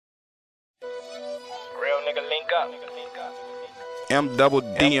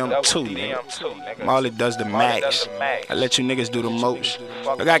MDM2, MarleyDoesDamaxxx. I let you niggas do the most.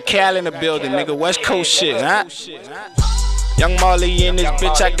 I got Cal in the building, nigga. West Coast shit, huh? Young Marley in this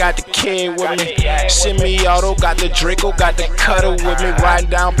bitch, I got the kid with me. Semi-auto, got the Draco, got the cutter with me. Riding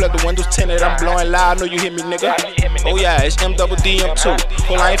down, plug the windows tinted, I'm blowing loud, know you hear me, nigga. Oh yeah, it's MDM2.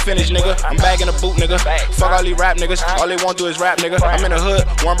 Hold on, I ain't finished, nigga. I'm back in the boot, nigga. Fuck all these rap niggas, all they wanna do is rap, nigga. I'm in the hood,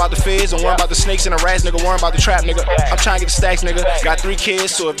 worrying about the feds, and worrying about the snakes and the rats, nigga. Worrying about the trap, nigga. I'm trying to get the stacks, nigga. Got 3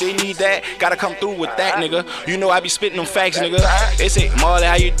 kids, so if they need that, gotta come through with that, nigga. You know I be spitting them facts, nigga. They say, Marley,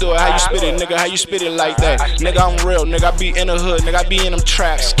 how you do it? How you spit it, nigga? How you spit it like that? Nigga, I'm real, nigga. I be in the hood, nigga. I be in them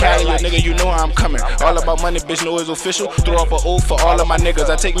traps. Cali, nigga, you know how I'm coming. All about money, bitch, know it's official. Throw up an O for all of my niggas.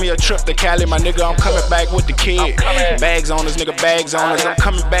 I take me a trip to Cali, my nigga. I'm coming back with the kid. Bags on us, nigga, bags on us. I'm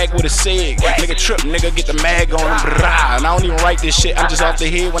coming back with a sig. Nigga, trip, nigga, get the mag on him. And I don't even write this shit. I'm just off the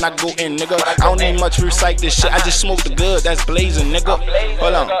head when I go in, nigga. I don't need much recite this shit. I just smoke the good, that's blazing, nigga.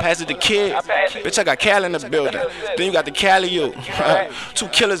 Hold on, pass it to kid. Bitch, I got Cal in the building. Then you got the Cali, you. 2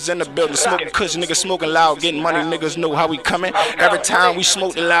 killers in the building. Smoking kush, nigga, smoking loud. Getting money, niggas know how we coming. Every time we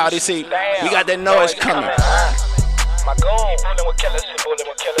smoke the loud, they say, we got that noise coming.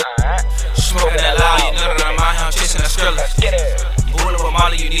 Smoking that loud, you know that I'm out here, I'm chasing that skrilla. Bullin' with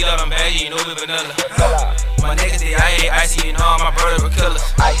Molly, you need all them bags, you know we vanilla. My niggas, they icy, you know all my brothers were killers.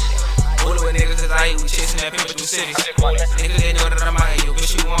 Bullin' with niggas, it's icy, we chasing that paper through cities. Niggas, they know that I'm out here, yo,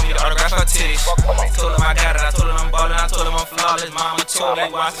 bitch, you want me to autograph her titties. Told them I got it, I told them I'm ballin', I told them I'm flawless. Mama told me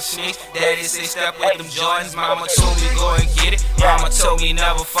watch the snakes, daddy say step with them Jordans. Mama told me go and get it, mama told me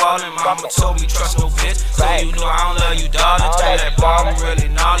never fallin'. Mama told me trust no bitch, so you know I don't love you, darling. Told that bomb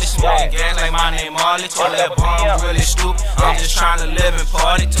really gnarly, smoking gas like my name Marley. Told that bomb really stupid, I'm just tryna live and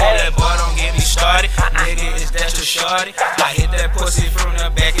party. Told that boy don't get me started, nigga, is that your shorty? I hit that pussy from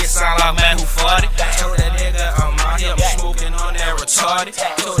the back, it sound like man who fought it. Told that nigga I'm out here, I'm smoking on that retarded.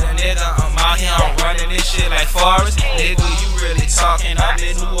 Told that nigga I'm out here, I'm running this shit like Forrest. Nigga, you really talking, I'm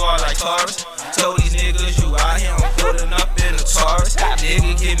in New Orleans like Taurus. Told these niggas you out here, I'm pulling up in a Taurus.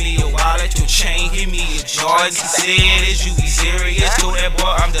 Nigga, give me a wallet, your chain, give me a Jordan. Say it is you be serious, do that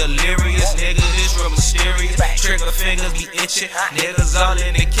boy, I'm delirious. Nigga, this real mysterious, trigger fingers be itching. Niggas all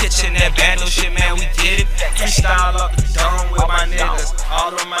in the kitchen, that bando shit, man, we get it. Freestyle up the dome with my niggas,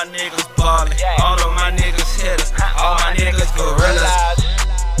 all of my niggas ballin', all of my niggas hitters, all my niggas gorillas.